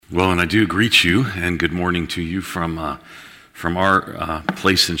Well, and I do greet you, and good morning to you from our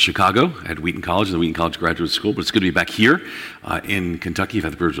place in Chicago at Wheaton College, the Wheaton College Graduate School. But it's good to be back here in Kentucky. I've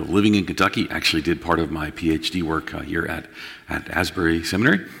had the privilege of living in Kentucky. Actually did part of my PhD work here at Asbury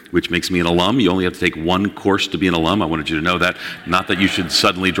Seminary, which makes me an alum. You only have to take one course to be an alum. I wanted you to know that. Not that you should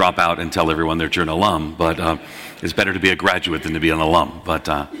suddenly drop out and tell everyone that you're an alum, but it's better to be a graduate than to be an alum. But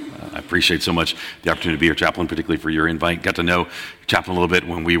I appreciate so much the opportunity to be here, Chaplain, particularly for your invite. Got to know Chaplain a little bit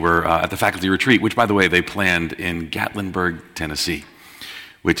when we were at the faculty retreat, which, by the way, they planned in Gatlinburg, Tennessee,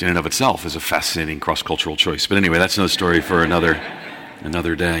 which in and of itself is a fascinating cross-cultural choice. But anyway, that's another story for another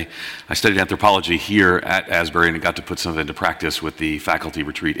day. I studied anthropology here at Asbury and got to put some of it into practice with the faculty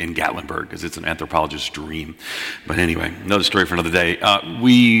retreat in Gatlinburg, because it's an anthropologist's dream. But anyway, another story for another day.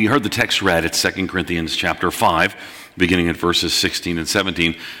 We heard the text read at 2 Corinthians chapter 5, beginning at verses 16 and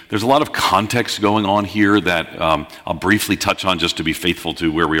 17. There's a lot of context going on here that I'll briefly touch on just to be faithful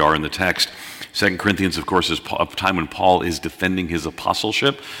to where we are in the text. 2 Corinthians, of course, is a time when Paul is defending his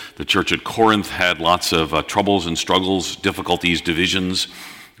apostleship. The church at Corinth had lots of troubles and struggles, difficulties, divisions,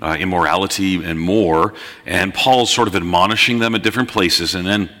 immorality, and more. And Paul's sort of admonishing them at different places, and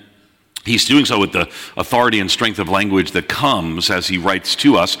then he's doing so with the authority and strength of language that comes as he writes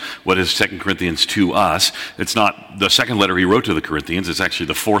to us. What is 2 Corinthians to us? It's not the second letter he wrote to the Corinthians. It's actually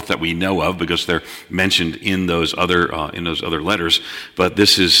the fourth that we know of, because they're mentioned in those other letters. But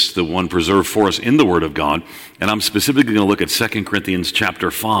this is the one preserved for us in the Word of God. And I'm specifically going to look at 2 Corinthians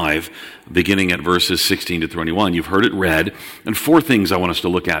chapter 5, beginning at verses 16 to 21. You've heard it read. And four things I want us to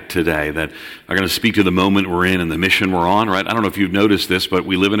look at today that are going to speak to the moment we're in and the mission we're on, right? I don't know if you've noticed this, but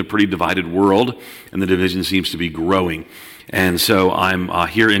we live in a pretty divided world, and the division seems to be growing. And so I'm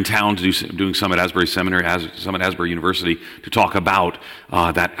here in town doing some at Asbury Seminary, some at Asbury University, to talk about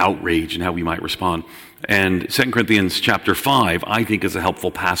that outrage and how we might respond. And 2 Corinthians chapter 5, I think, is a helpful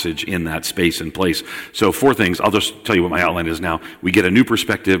passage in that space and place. So four things. I'll just tell you what my outline is now. We get a new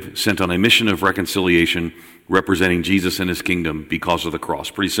perspective, sent on a mission of reconciliation, representing Jesus and his kingdom because of the cross.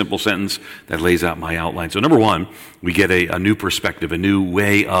 Pretty simple sentence that lays out my outline. So number one, we get a new perspective, a new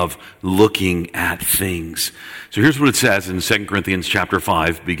way of looking at things. So here's what it says in 2 Corinthians chapter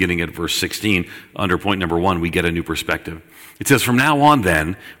 5, beginning at verse 16. Under point number one, we get a new perspective. It says, "From now on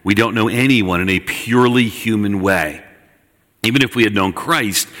then, we don't know anyone in a purely human way. Even if we had known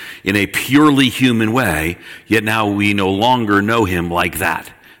Christ in a purely human way, yet now we no longer know him like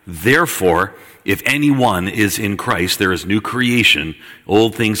that. Therefore, if anyone is in Christ, there is new creation.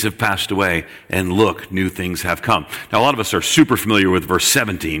 Old things have passed away, and look, new things have come." Now, a lot of us are super familiar with verse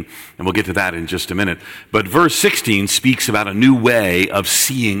 17, and we'll get to that in just a minute. But verse 16 speaks about a new way of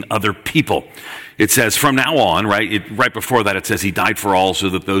seeing other people. It says, from now on, right before that, it says he died for all, so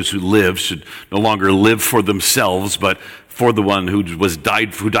that those who live should no longer live for themselves, but for the one who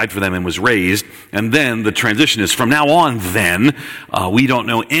died for them and was raised. And then the transition is, from now on then, we don't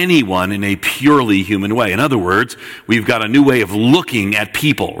know anyone in a purely human way. In other words, we've got a new way of looking at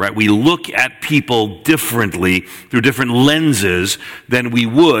people, right? We look at people differently through different lenses than we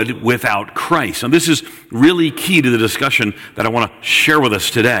would without Christ. And this is really key to the discussion that I want to share with us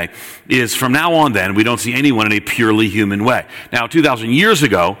today, is from now on then, we don't see anyone in a purely human way. Now, 2,000 years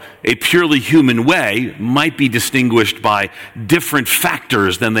ago, a purely human way might be distinguished by different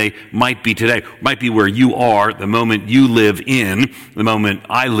factors than they might be today. Might be where you are, the moment you live in, the moment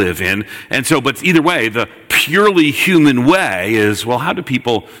I live in. And so, but either way, the purely human way is, well, how do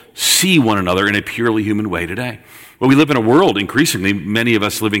people see one another in a purely human way today? Well, we live in a world, increasingly, many of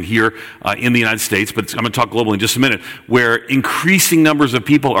us living here in the United States, but I'm going to talk globally in just a minute, where increasing numbers of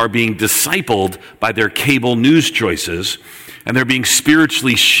people are being discipled by their cable news choices, and they're being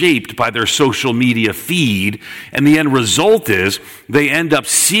spiritually shaped by their social media feed, and the end result is they end up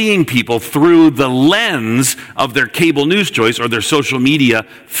seeing people through the lens of their cable news choice or their social media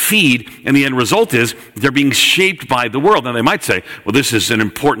feed, and the end result is they're being shaped by the world. Now, they might say, well, this is an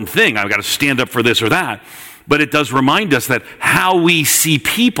important thing. I've got to stand up for this or that. But it does remind us that how we see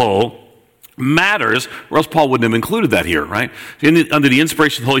people matters, or else Paul wouldn't have included that here, right? Under the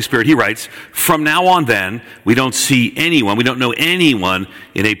inspiration of the Holy Spirit, he writes, from now on then, we don't know anyone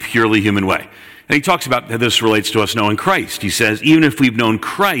in a purely human way. And he talks about how this relates to us knowing Christ. He says, even if we've known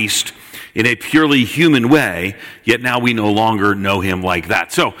Christ in a purely human way, yet now we no longer know him like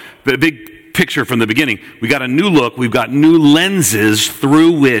that. So, the big picture from the beginning, we got a new look, we've got new lenses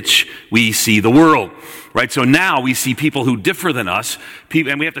through which we see the world. Right, so now we see people who differ than us,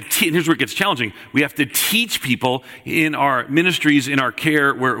 and we have to. Here's where it gets challenging. We have to teach people in our ministries, in our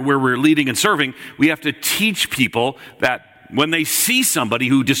care, where we're leading and serving. We have to teach people that when they see somebody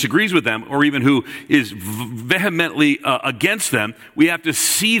who disagrees with them or even who is vehemently against them, we have to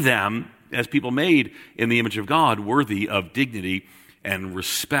see them as people made in the image of God, worthy of dignity and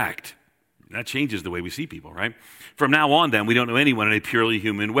respect. That changes the way we see people, right? From now on, then, we don't know anyone in a purely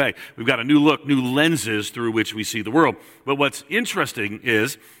human way. We've got a new look, new lenses through which we see the world. But what's interesting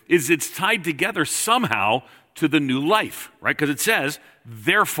is it's tied together somehow to the new life, right? Because it says,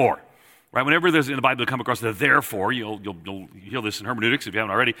 therefore, right? Whenever there's in the Bible, you come across the therefore, you'll hear this in hermeneutics if you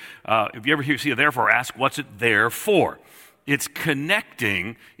haven't already. If you ever see a therefore, ask, what's it there for? It's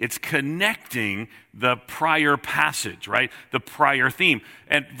connecting the prior passage, right? The prior theme.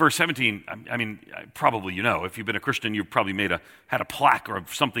 And verse 17, I mean, probably you know, if you've been a Christian, you've probably had a plaque or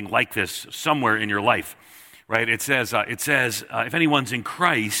something like this somewhere in your life, right? It says, if anyone's in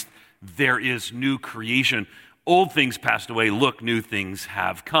Christ, there is new creation. Old things passed away, look, new things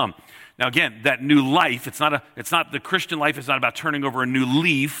have come. Now again, that new life, it's not the Christian life, it's not about turning over a new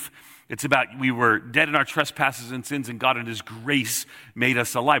leaf. It's about we were dead in our trespasses and sins, and God in his grace made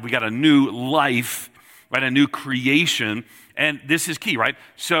us alive. We got a new life, right? A new creation. And this is key, right?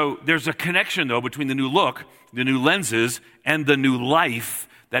 So there's a connection, though, between the new look, the new lenses, and the new life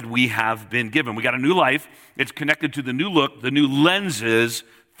that we have been given. We got a new life. It's connected to the new look, the new lenses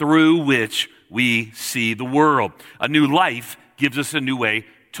through which we see the world. A new life gives us a new way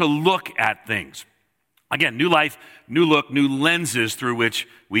to look at things. Again, new life, new look, new lenses through which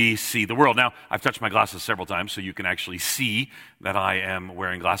we see the world. Now, I've touched my glasses several times, so you can actually see that I am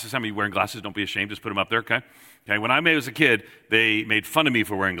wearing glasses. How many wearing glasses? Don't be ashamed. Just put them up there, okay? Okay. When I was a kid, they made fun of me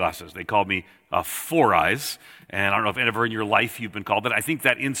for wearing glasses. They called me Four Eyes, and I don't know if ever in your life you've been called that. I think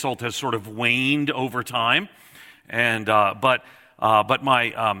that insult has sort of waned over time, and but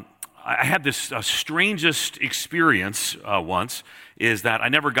I had this strangest experience once. Is that I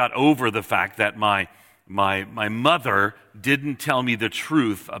never got over the fact that my mother didn't tell me the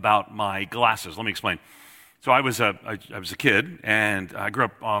truth about my glasses. Let me explain. So I was a kid, and I grew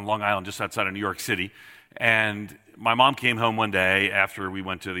up on Long Island, just outside of New York City. And my mom came home one day after we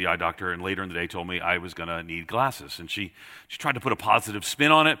went to the eye doctor, and later in the day told me I was going to need glasses. And she tried to put a positive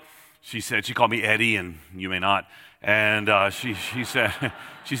spin on it. She called me Eddie, and you may not. And she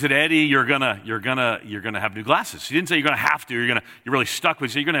said, Eddie, you're gonna have new glasses. She didn't say you're gonna have to. You're really stuck with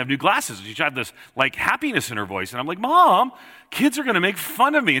it. You're gonna have new glasses. And she had this like happiness in her voice, and I'm like, Mom, kids are gonna make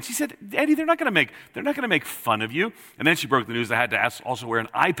fun of me. And she said, Eddie, they're not gonna make fun of you. And then she broke the news that I had to also wear an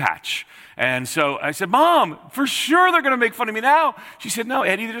eye patch. And so I said, Mom, for sure they're gonna make fun of me now. She said, No,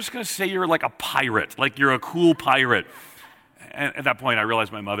 Eddie, they're just gonna say you're like a pirate, like you're a cool pirate. And at that point, I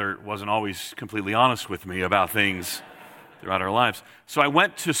realized my mother wasn't always completely honest with me about things throughout our lives. So I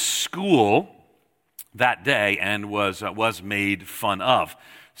went to school that day and was made fun of.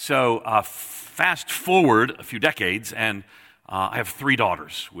 So fast forward a few decades, and I have 3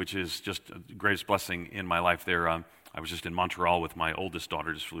 daughters, which is just the greatest blessing in my life. I was just in Montreal with my oldest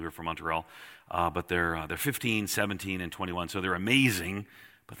daughter, just flew here from Montreal. But they're 15, 17, and 21, so they're amazing,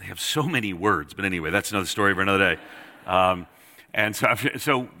 but they have so many words. But anyway, that's another story for another day. And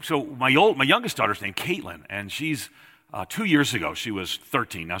so my youngest daughter's named Caitlin, and she's 2 years ago, she was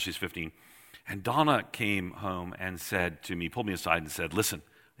 13, now she's 15. And Donna came home and said to me, pulled me aside and said, listen,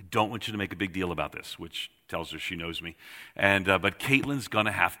 I don't want you to make a big deal about this, which tells her she knows me. And but Caitlin's going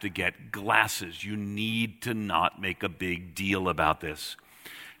to have to get glasses. You need to not make a big deal about this.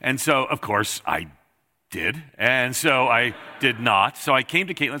 And so, of course, I did. And so I did not. So I came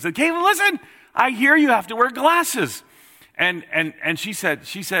to Caitlin and said, Caitlin, listen, I hear you have to wear glasses. And she said,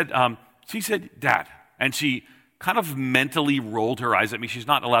 Dad, and she kind of mentally rolled her eyes at me. She's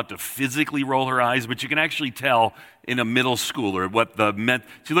not allowed to physically roll her eyes, but you can actually tell in a middle schooler what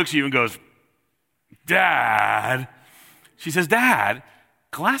she looks at you and goes, Dad. She says, Dad,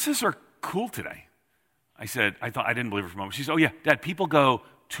 glasses are cool today. I didn't believe her for a moment. She said, oh yeah, Dad, people go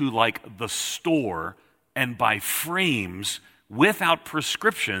to like the store and buy frames without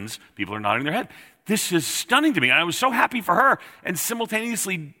prescriptions. People are nodding their head. This is stunning to me. And I was so happy for her and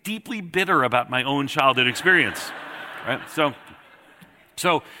simultaneously deeply bitter about my own childhood experience. Right? So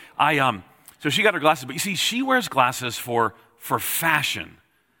she got her glasses, but you see, she wears glasses for fashion.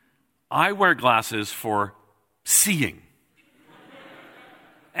 I wear glasses for seeing.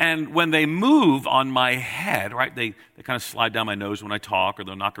 And when they move on my head, right, they kind of slide down my nose when I talk, or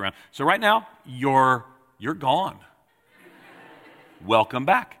they'll knock around. So right now, you're gone. Welcome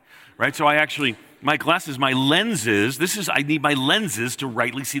back. Right? So my glasses, my lenses, I need my lenses to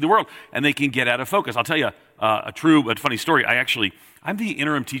rightly see the world, and they can get out of focus. I'll tell you a true but funny story. I'm the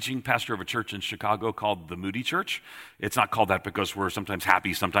interim teaching pastor of a church in Chicago called the Moody Church. It's not called that because we're sometimes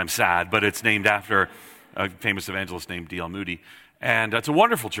happy, sometimes sad, but it's named after a famous evangelist named D.L. Moody. And it's a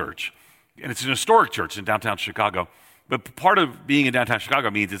wonderful church. And it's an historic church in downtown Chicago. But part of being in downtown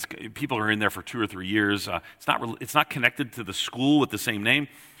Chicago means people are in there for 2 or 3 years. It's not connected to the school with the same name,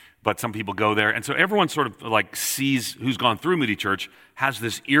 but some people go there. And so everyone sort of like sees who's gone through Moody Church, has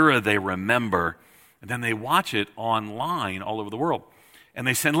this era they remember, and then they watch it online all over the world. And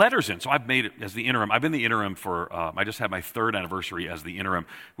they send letters in. So I've made it as the interim. I've been the interim for, I just had my 3rd anniversary as the interim,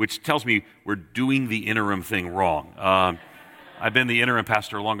 which tells me we're doing the interim thing wrong. I've been the interim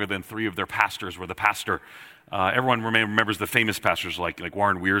pastor longer than 3 of their pastors were the pastor. Everyone remembers the famous pastors like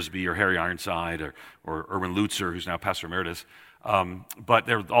Warren Wiersbe or Harry Ironside or Erwin Lutzer, who's now pastor emeritus. But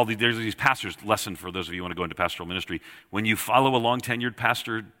there's these pastors. Lesson for those of you who want to go into pastoral ministry: when you follow a long tenured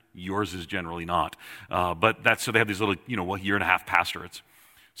pastor, yours is generally not. So they have these little, year and a half pastorates.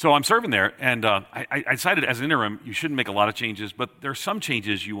 So I'm serving there, and I decided as an interim, you shouldn't make a lot of changes, but there are some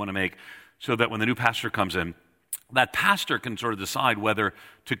changes you want to make so that when the new pastor comes in, that pastor can sort of decide whether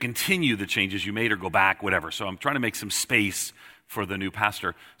to continue the changes you made or go back, whatever. So I'm trying to make some space for the new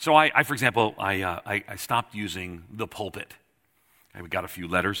pastor. So for example, I stopped using the pulpit. I got a few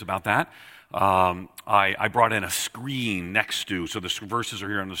letters about that. I brought in a screen next to, so the verses are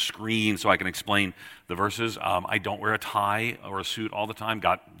here on the screen so I can explain the verses. I don't wear a tie or a suit all the time.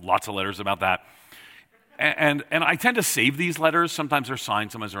 Got lots of letters about that. And I tend to save these letters. Sometimes they're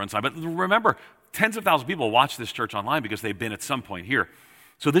signed, sometimes they're unsigned. But remember, tens of thousands of people watch this church online because they've been at some point here.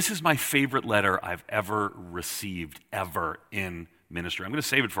 So this is my favorite letter I've ever received, ever in ministry. I'm going to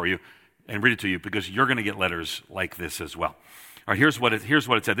save it for you and read it to you because you're going to get letters like this as well. All right, here's what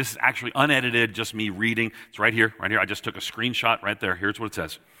it said. This is actually unedited, just me reading. It's right here. I just took a screenshot right there. Here's what it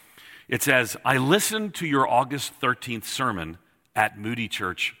says. It says, I listened to your August 13th sermon at Moody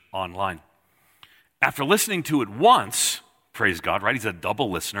Church online. After listening to it once, praise God, right? He's a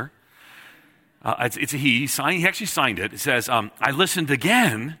double listener. It's a he. He actually signed it. It says, I listened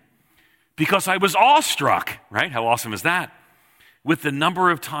again because I was awestruck, right? How awesome is that? With the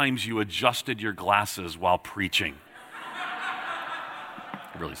number of times you adjusted your glasses while preaching.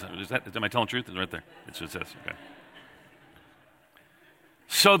 Really, am I telling the truth? It's right there. It says, okay.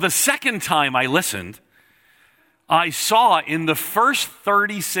 So the second time I listened, I saw in the first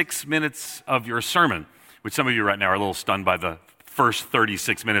 36 minutes of your sermon, which some of you right now are a little stunned by the first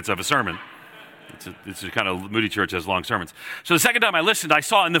 36 minutes of a sermon. It's kind of, Moody Church has long sermons. So the second time I listened, I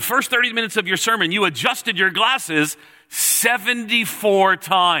saw in the first 30 minutes of your sermon, you adjusted your glasses 74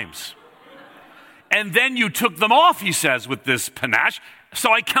 times. And then you took them off, he says, with this panache.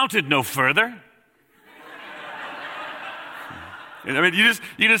 So I counted no further. I mean, you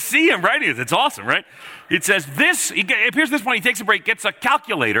just see him writing it. It's awesome, right? It says this, it appears this point, he takes a break, gets a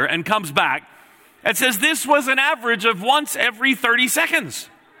calculator, and comes back and says this was an average of once every 30 seconds.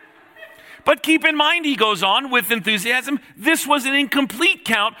 But keep in mind, he goes on with enthusiasm, this was an incomplete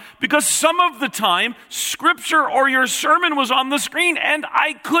count because some of the time, scripture or your sermon was on the screen and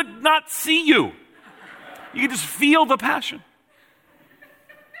I could not see you. You can just feel the passion.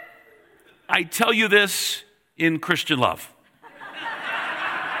 I tell you this in Christian love.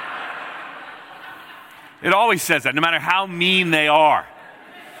 It always says that, no matter how mean they are.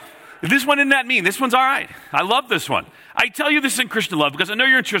 This one isn't that mean. This one's all right. I love this one. I tell you this in Christian love because I know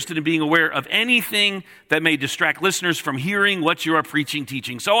you're interested in being aware of anything that may distract listeners from hearing what you are preaching,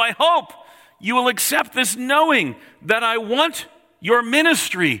 teaching. So I hope you will accept this knowing that I want your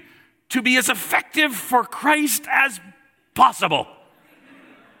ministry to be as effective for Christ as possible.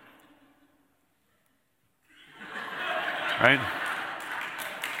 Right?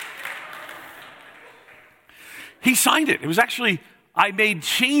 He signed it. It was actually, I made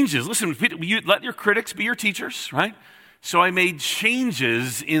changes. Listen, let your critics be your teachers, right? So I made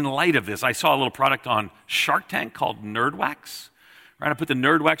changes in light of this. I saw a little product on Shark Tank called NerdWax. Right? I put the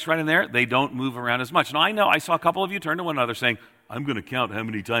NerdWax right in there. They don't move around as much. Now I know, I saw a couple of you turn to one another saying, I'm going to count how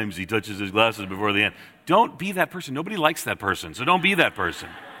many times he touches his glasses before the end. Don't be that person. Nobody likes that person, so don't be that person.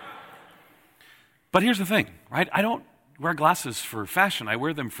 But here's the thing, right? I don't wear glasses for fashion. I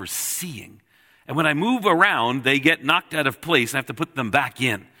wear them for seeing. And when I move around, they get knocked out of place and I have to put them back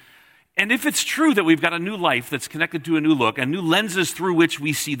in. And if it's true that we've got a new life that's connected to a new look and new lenses through which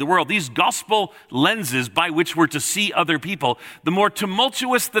we see the world, these gospel lenses by which we're to see other people, the more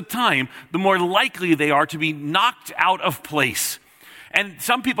tumultuous the time, the more likely they are to be knocked out of place. And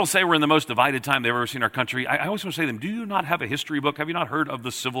some people say we're in the most divided time they've ever seen in our country. I always want to say to them, do you not have a history book? Have you not heard of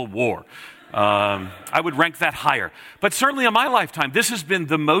the Civil War? I would rank that higher. But certainly in my lifetime, this has been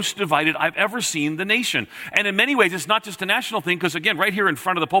the most divided I've ever seen the nation. And in many ways, it's not just a national thing, because again, right here in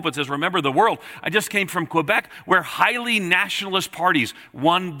front of the pulpit says, remember the world. I just came from Quebec, where highly nationalist parties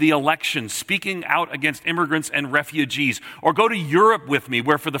won the election, speaking out against immigrants and refugees. Or go to Europe with me,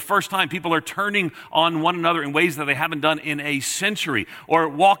 where for the first time, people are turning on one another in ways that they haven't done in a century. Or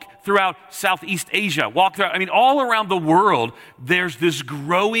walk throughout Southeast Asia, all around the world, there's this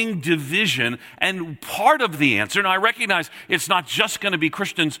growing division. And part of the answer, and I recognize it's not just going to be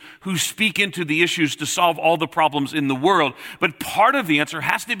Christians who speak into the issues to solve all the problems in the world, but part of the answer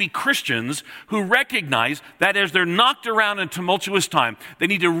has to be Christians who recognize that as they're knocked around in tumultuous time, they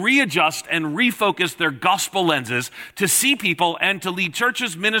need to readjust and refocus their gospel lenses to see people and to lead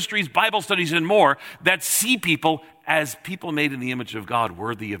churches, ministries, Bible studies, and more that see people as people made in the image of God,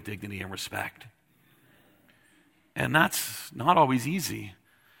 worthy of dignity and respect. And that's not always easy.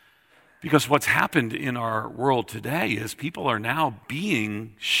 Because what's happened in our world today is people are now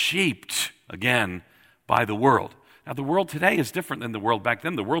being shaped again by the world. Now, the world today is different than the world back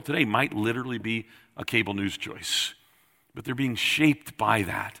then. The world today might literally be a cable news choice, but they're being shaped by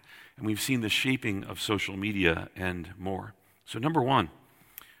that. And we've seen the shaping of social media and more. So number one,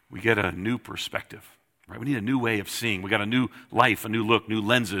 we get a new perspective, right? We need a new way of seeing. We got a new life, a new look, new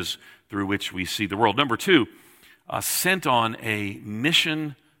lenses through which we see the world. Number two, sent on a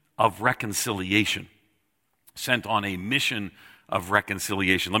mission of reconciliation. Sent on a mission of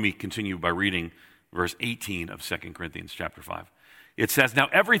reconciliation. Let me continue by reading verse 18 of 2 Corinthians chapter 5. It says, now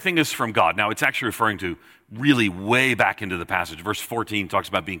everything is from God. Now it's actually referring to really way back into the passage. Verse 14 talks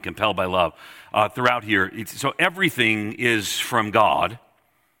about being compelled by love. Throughout here, so everything is from God,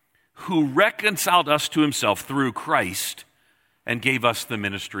 who reconciled us to himself through Christ and gave us the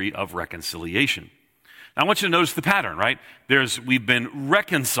ministry of reconciliation. Now, I want you to notice the pattern, right? We've been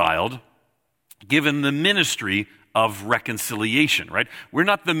reconciled, given the ministry of reconciliation, right? We're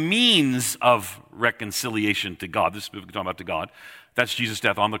not the means of reconciliation to God. This is talking about to God. That's Jesus'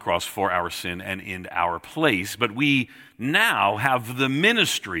 death on the cross for our sin and in our place. But we now have the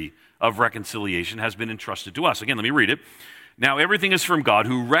ministry of reconciliation has been entrusted to us. Again, let me read it. Now, everything is from God,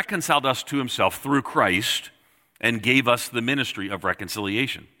 who reconciled us to himself through Christ and gave us the ministry of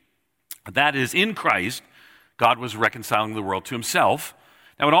reconciliation. That is, in Christ, God was reconciling the world to himself.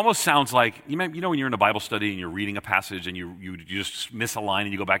 Now, it almost sounds like, you know when you're in a Bible study and you're reading a passage and you just miss a line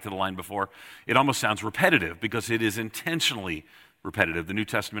and you go back to the line before? It almost sounds repetitive because it is intentionally repetitive. The New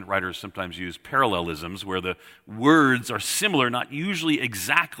Testament writers sometimes use parallelisms where the words are similar, not usually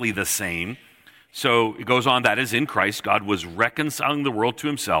exactly the same. So it goes on, that is, in Christ, God was reconciling the world to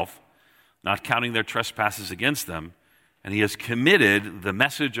himself, not counting their trespasses against them, and he has committed the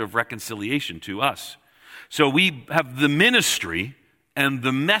message of reconciliation to us. So we have the ministry and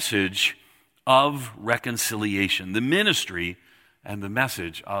the message of reconciliation. The ministry and the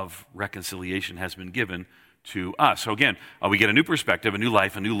message of reconciliation has been given to us. So again, we get a new perspective, a new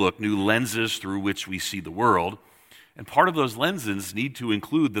life, a new look, new lenses through which we see the world. And part of those lenses need to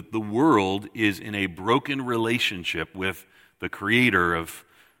include that the world is in a broken relationship with the creator of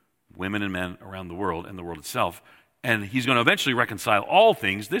women and men around the world and the world itself. And he's going to eventually reconcile all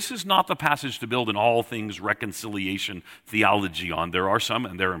things. This is not the passage to build an all things reconciliation theology on. There are some,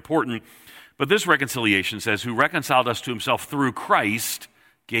 and they're important. But this reconciliation says, who reconciled us to himself through Christ,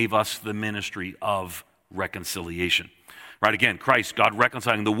 gave us the ministry of reconciliation. Right, again, Christ, God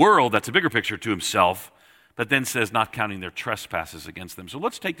reconciling the world, that's a bigger picture, to himself, but then says not counting their trespasses against them. So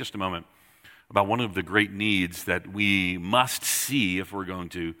let's take just a moment about one of the great needs that we must see if we're going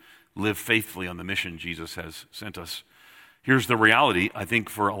to live faithfully on the mission Jesus has sent us. Here's the reality, I think,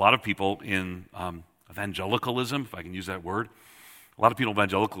 for a lot of people in evangelicalism, if I can use that word. A lot of people in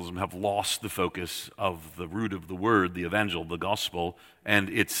evangelicalism have lost the focus of the root of the word, the evangel, the gospel, and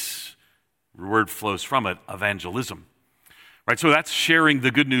its word flows from it, evangelism. Right, so that's sharing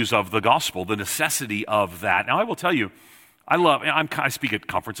the good news of the gospel, the necessity of that. Now, I will tell you, I speak at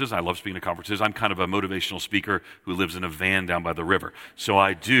conferences. I love speaking at conferences. I'm kind of a motivational speaker who lives in a van down by the river. So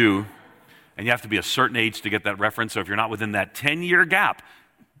I do, and you have to be a certain age to get that reference. So if you're not within that 10-year gap,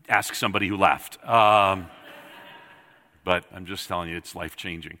 ask somebody who left. But I'm just telling you, it's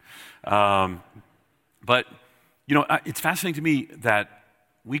life-changing. But, it's fascinating to me that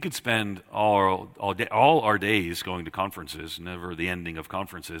we could spend all our days going to conferences, never the ending of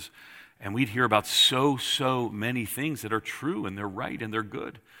conferences, and we'd hear about so many things that are true and they're right and they're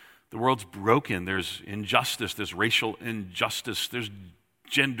good. The world's broken. There's injustice. There's racial injustice. There's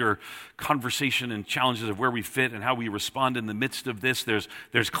gender conversation and challenges of where we fit and how we respond in the midst of this.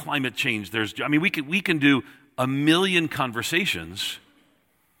 There's climate change. We can do a million conversations,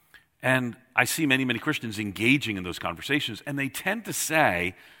 and I see many, many Christians engaging in those conversations, and they tend to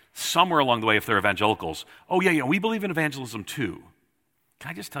say somewhere along the way, if they're evangelicals, oh yeah, we believe in evangelism too.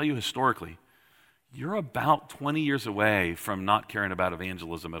 Can I just tell you historically, you're about 20 years away from not caring about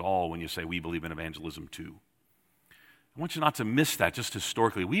evangelism at all when you say we believe in evangelism too. I want you not to miss that just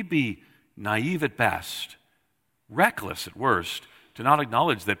historically. We'd be naive at best, reckless at worst, to not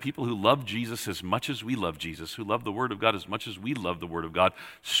acknowledge that people who love Jesus as much as we love Jesus, who love the Word of God as much as we love the Word of God,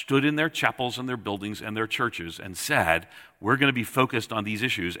 stood in their chapels and their buildings and their churches and said, we're going to be focused on these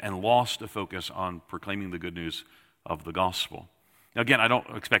issues, and lost the focus on proclaiming the good news of the gospel. Now, again, I don't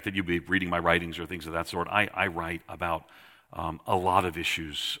expect that you be reading my writings or things of that sort. I write about a lot of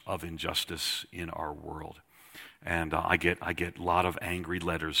issues of injustice in our world. And I get a lot of angry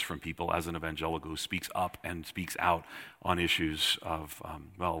letters from people as an evangelical who speaks up and speaks out on issues of,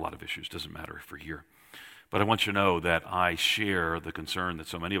 a lot of issues, doesn't matter if we're here. But I want you to know that I share the concern that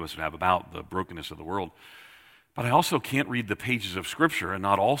so many of us have about the brokenness of the world. But I also can't read the pages of Scripture and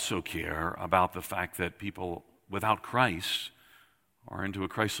not also care about the fact that people without Christ are into a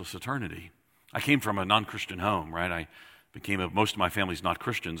Christless eternity. I came from a non-Christian home, right? Most of my family's not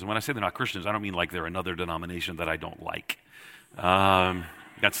Christians. And when I say they're not Christians, I don't mean like they're another denomination that I don't like.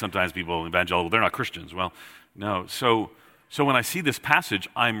 That's sometimes people, evangelical, they're not Christians. Well, no. So when I see this passage,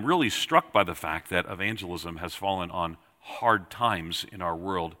 I'm really struck by the fact that evangelism has fallen on hard times in our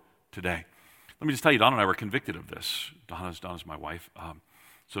world today. Let me just tell you, Donna and I were convicted of this. Donna's my wife.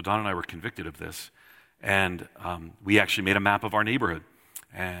 So Donna and I were convicted of this. And we actually made a map of our neighborhood.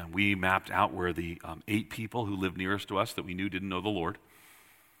 And we mapped out where the 8 people who lived nearest to us that we knew didn't know the Lord.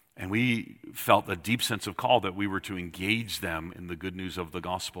 And we felt a deep sense of call that we were to engage them in the good news of the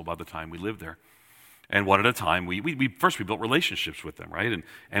gospel by the time we lived there. And one at a time, we built relationships with them, right?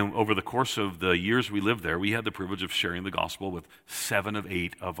 And over the course of the years we lived there, we had the privilege of sharing the gospel with 7 of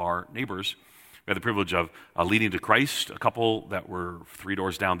 8 of our neighbors. We had the privilege of leading to Christ a couple that were 3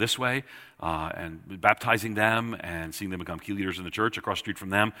 doors down this way, and baptizing them and seeing them become key leaders in the church. Across the street from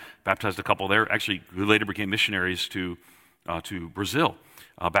them, baptized a couple there, actually, who later became missionaries to Brazil.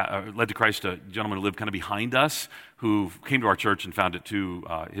 Led to Christ a gentleman who lived kind of behind us, who came to our church and found it too,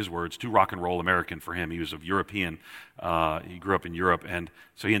 his words, too rock and roll American for him. He was of European. He grew up in Europe, and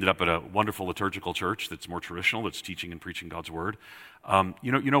so he ended up at a wonderful liturgical church that's more traditional, that's teaching and preaching God's word.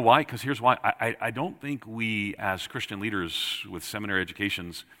 You know why? Because here's why. I don't think we, as Christian leaders with seminary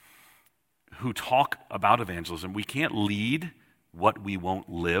educations who talk about evangelism, we can't lead what we won't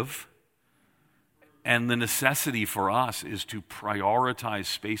live. And the necessity for us is to prioritize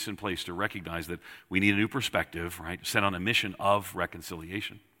space and place to recognize that we need a new perspective, right? Set on a mission of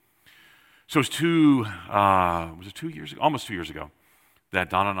reconciliation. So it was 2 years ago, almost 2 years ago,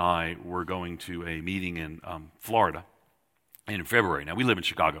 that Donna and I were going to a meeting in Florida in February. Now, we live in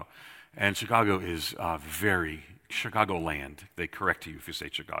Chicago, and Chicago is very Chicagoland. They correct you if you say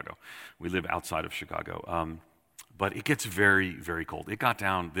Chicago. We live outside of Chicago. But it gets very, very cold. It got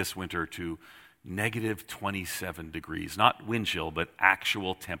down this winter to negative 27 degrees, not wind chill, but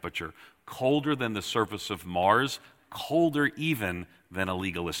actual temperature, colder than the surface of Mars, colder even than a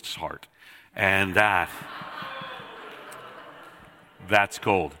legalist's heart. And that's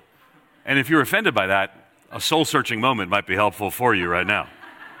cold. And if you're offended by that, a soul-searching moment might be helpful for you right now.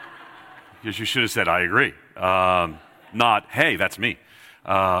 Because you should have said, I agree. Not, hey, that's me.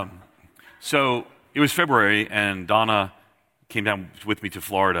 So it was February, and Donna came down with me to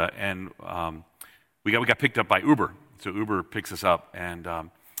Florida, and we got picked up by Uber. So Uber picks us up, and the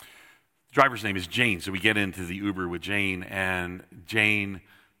driver's name is Jane. So we get into the Uber with Jane, and Jane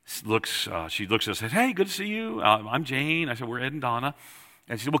looks at us and said, hey, good to see you. I'm Jane. I said, we're Ed and Donna.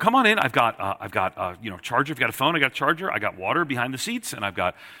 And she said, well, come on in. I've got charger. If you got a phone, I got a charger. I got water behind the seats, and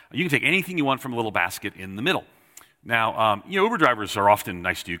you can take anything you want from a little basket in the middle. Now, Uber drivers are often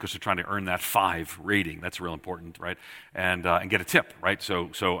nice to you because they're trying to earn that 5 rating. That's real important, right? And get a tip, right?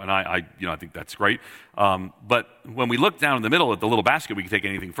 I think that's great. But when we looked down in the middle at the little basket we could take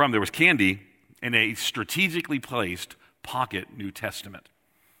anything from, there was candy in a strategically placed pocket New Testament.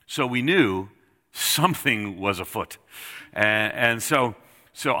 So we knew something was afoot. And so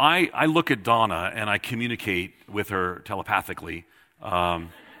I look at Donna and I communicate with her telepathically.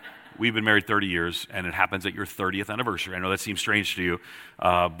 We've been married 30 years, and it happens at your 30th anniversary. I know that seems strange to you,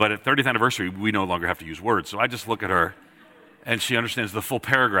 but at 30th anniversary, we no longer have to use words. So I just look at her, and she understands the full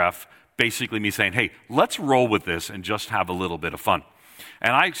paragraph, basically me saying, hey, let's roll with this and just have a little bit of fun.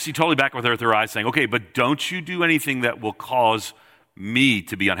 And I see totally back with her eyes saying, okay, but don't you do anything that will cause me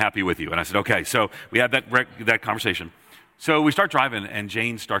to be unhappy with you. And I said, okay. So we had that conversation. So we start driving, and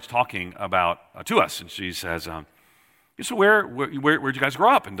Jane starts talking about to us, and she says, so where'd you guys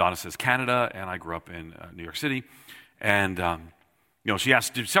grow up? And Donna says, Canada, and I grew up in New York City. And she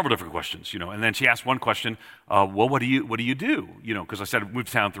asked several different questions, and then she asked one question, well, what do you do? Because I said I moved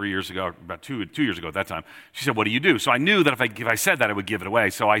to town 3 years ago, about two years ago at that time. She said, what do you do? So I knew that if I said that, I would give it away.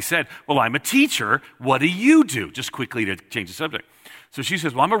 So I said, well, I'm a teacher. What do you do? Just quickly to change the subject. So she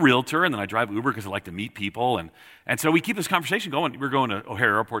says, well, I'm a realtor, and then I drive Uber because I like to meet people. And so we keep this conversation going. We're going to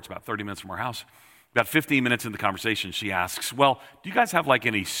O'Hare Airport. It's about 30 minutes from our house. About 15 minutes in the conversation, she asks, well, do you guys have like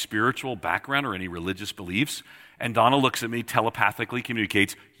any spiritual background or any religious beliefs? And Donna looks at me, telepathically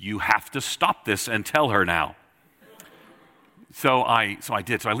communicates, you have to stop this and tell her now. So I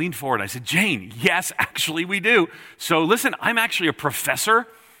did. So I leaned forward. I said, Jane, yes, actually we do. So listen, I'm actually a professor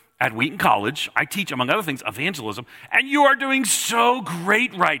at Wheaton College. I teach, among other things, evangelism, and you are doing so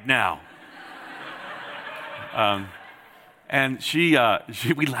great right now. And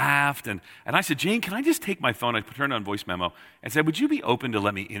we laughed, and I said, Jane, can I just take my phone? I turned on voice memo and said, would you be open to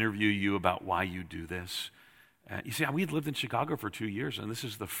let me interview you about why you do this? You see, we had lived in Chicago for 2 years, and this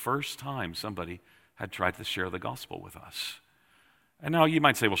is the first time somebody had tried to share the gospel with us. And now you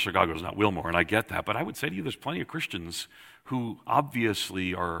might say, well, Chicago's not Wilmore, and I get that, but I would say to you, there's plenty of Christians who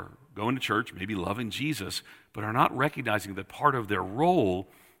obviously are going to church, maybe loving Jesus, but are not recognizing that part of their role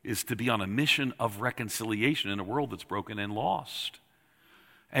is to be on a mission of reconciliation in a world that's broken and lost.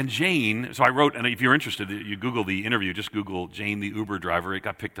 And Jane, so I wrote, and if you're interested, you Google the interview, just Google Jane the Uber driver. It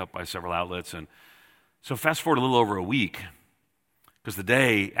got picked up by several outlets. And so fast forward a little over a week, because the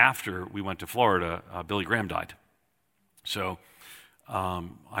day after we went to Florida, Billy Graham died. So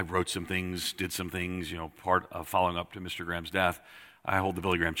I wrote some things, did some things, part of following up to Mr. Graham's death. I hold the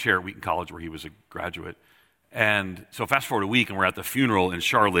Billy Graham chair at Wheaton College, where he was a graduate. And so fast forward a week, and we're at the funeral in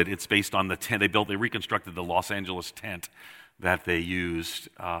Charlotte. It's based on the tent they reconstructed the Los Angeles tent that they used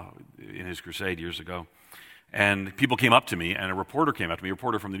in his crusade years ago. And people came up to me, and a reporter came up to me, a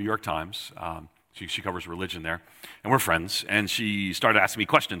reporter from the New York Times. She covers religion there, and we're friends. And she started asking me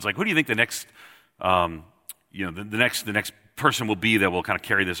questions like, "Who do you think the next, the next person will be that will kind of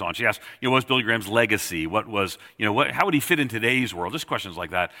carry this on?" She asked, what was Billy Graham's legacy? What was, how would he fit in today's world? Just questions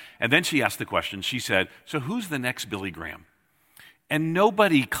like that. And then she asked the question. She said, "So who's the next Billy Graham?" And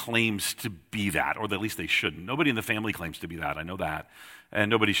nobody claims to be that, or at least they shouldn't. Nobody in the family claims to be that. I know that, and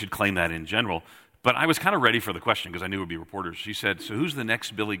nobody should claim that in general. But I was kind of ready for the question because I knew it would be reporters. She said, "So who's the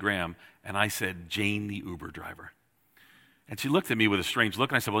next Billy Graham?" And I said, "Jane the Uber driver." And she looked at me with a strange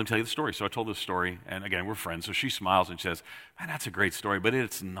look, and I said, "Well, let me tell you the story." So I told the story, and again, we're friends. So she smiles and says, "Man, that's a great story, but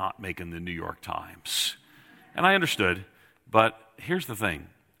it's not making the New York Times." And I understood, but here's the thing.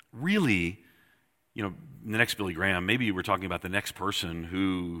 Really, the next Billy Graham, maybe we're talking about the next person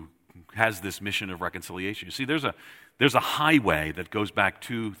who has this mission of reconciliation. You see, there's a highway that goes back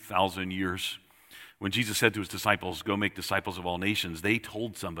 2,000 years. When Jesus said to his disciples, "Go make disciples of all nations," they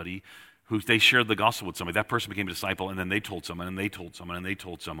told somebody they shared the gospel with somebody. That person became a disciple, and then they told someone, and they told someone, and they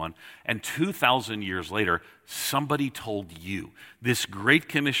told someone. And 2,000 years later, somebody told you. This Great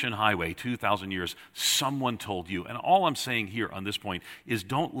Commission highway, 2,000 years, someone told you. And all I'm saying here on this point is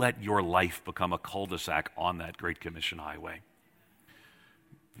don't let your life become a cul-de-sac on that Great Commission highway.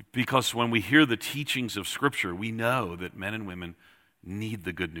 Because when we hear the teachings of Scripture, we know that men and women need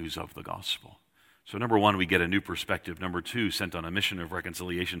the good news of the gospel. So number one, we get a new perspective. Number two, sent on a mission of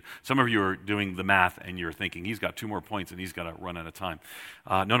reconciliation. Some of you are doing the math and you're thinking, he's got 2 more points and he's got to run out of time.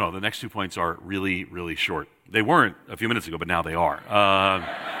 No, the next 2 points are really, really short. They weren't a few minutes ago, but now they are.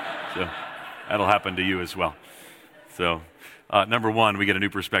 So that'll happen to you as well. So number one, we get a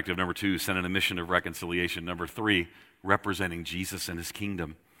new perspective. Number two, sent on a mission of reconciliation. Number three, representing Jesus and his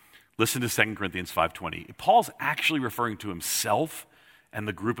kingdom. Listen to 2 Corinthians 5:20. Paul's actually referring to himself and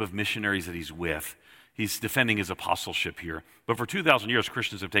the group of missionaries that he's with. He's defending his apostleship here. But for 2,000 years,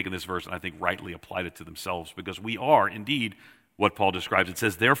 Christians have taken this verse and I think rightly applied it to themselves because we are indeed what Paul describes. It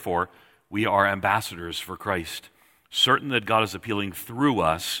says, "Therefore, we are ambassadors for Christ. Certain that God is appealing through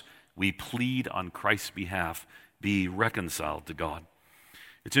us, we plead on Christ's behalf, be reconciled to God."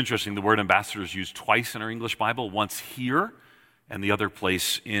 It's interesting, the word ambassador is used twice in our English Bible, once here and the other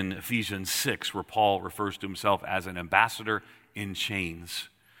place in Ephesians 6, where Paul refers to himself as an ambassador in chains.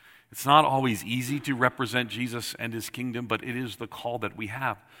 It's not always easy to represent Jesus and his kingdom, but it is the call that we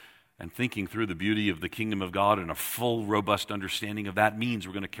have. And thinking through the beauty of the kingdom of God and a full, robust understanding of that means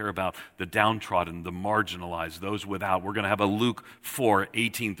we're going to care about the downtrodden, the marginalized, those without. We're going to have a Luke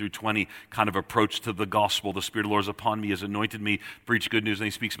 4:18 through 20 kind of approach to the gospel. The Spirit of the Lord is upon me, has anointed me, preach good news, and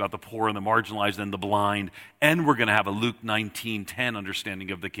he speaks about the poor and the marginalized and the blind. And we're going to have a Luke 19:10 understanding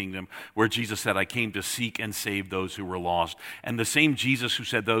of the kingdom, where Jesus said, I came to seek and save those who were lost. And the same Jesus who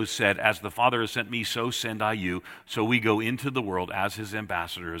said those said, as the Father has sent me, so send I you. So we go into the world as his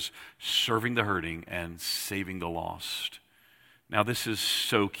ambassadors, serving the hurting and saving the lost. Now, this is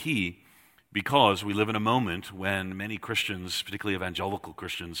so key because we live in a moment when many Christians, particularly evangelical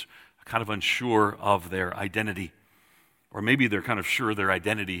Christians, are kind of unsure of their identity. Or maybe they're kind of sure their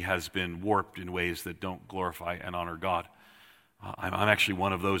identity has been warped in ways that don't glorify and honor God. I'm actually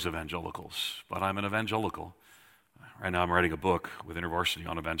one of those evangelicals, but I'm an evangelical. Right now I'm writing a book with InterVarsity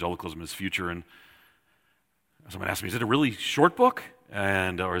on evangelicalism and its future, and someone asked me, is it a really short book?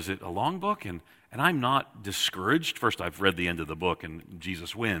 Or is it a long book? And I'm not discouraged. First, I've read the end of the book, and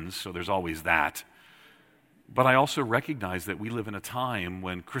Jesus wins, so there's always that. But I also recognize that we live in a time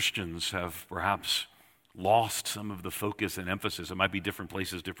when Christians have perhaps lost some of the focus and emphasis. It might be different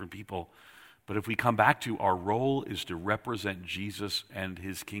places, different people. But if we come back to our role is to represent Jesus and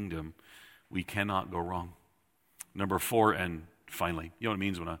his kingdom, we cannot go wrong. Number 4, and finally. You know what it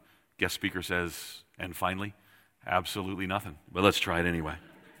means when a guest speaker says, and finally? Absolutely nothing. But let's try it anyway.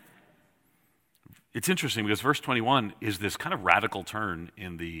 It's interesting because verse 21 is this kind of radical turn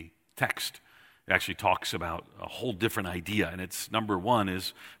in the text. It actually talks about a whole different idea. And it's number 1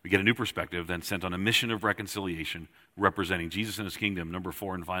 is we get a new perspective, then sent on a mission of reconciliation, representing Jesus and his kingdom. Number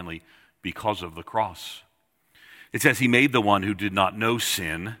 4, and finally, because of the cross. It says he made the one who did not know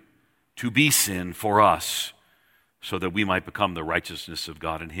sin to be sin for us, so that we might become the righteousness of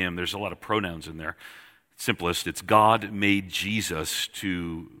God in him. There's a lot of pronouns in there. Simplest, it's God made Jesus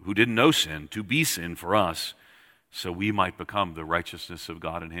who didn't know sin, to be sin for us, so we might become the righteousness of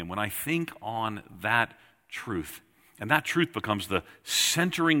God in him. When I think on that truth, and that truth becomes the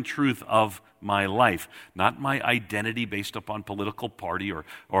centering truth of my life, not my identity based upon political party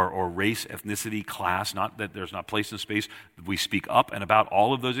or race, ethnicity, class, not that there's not place and space. We speak up and about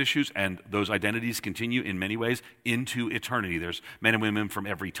all of those issues, and those identities continue in many ways into eternity. There's men and women from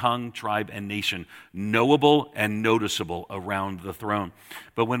every tongue, tribe, and nation, knowable and noticeable around the throne.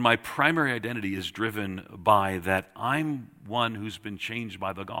 But when my primary identity is driven by that I'm one who's been changed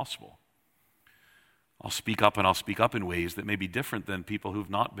by the gospel, I'll speak up, and I'll speak up in ways that may be different than people who've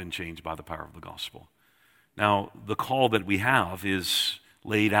not been changed by the power of the gospel. Now, the call that we have is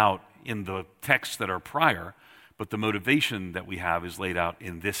laid out in the texts that are prior, but the motivation that we have is laid out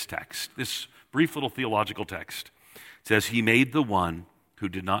in this text, this brief little theological text. It says, he made the one who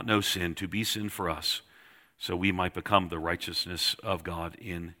did not know sin to be sin for us, so we might become the righteousness of God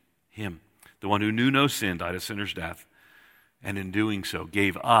in him. The one who knew no sin died a sinner's death, and in doing so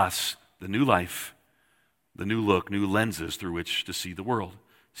gave us the new life, the new look, new lenses through which to see the world,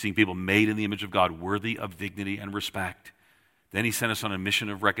 seeing people made in the image of God, worthy of dignity and respect. Then he sent us on a mission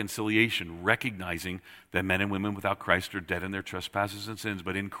of reconciliation, recognizing that men and women without Christ are dead in their trespasses and sins,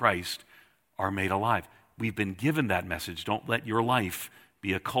 but in Christ are made alive. We've been given that message. Don't let your life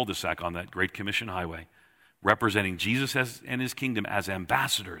be a cul-de-sac on that Great Commission highway, representing Jesus and his kingdom as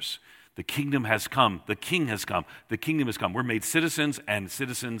ambassadors. The kingdom has come. The king has come. The kingdom has come. We're made citizens, and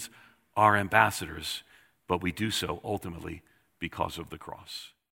citizens are ambassadors. But we do so ultimately because of the cross.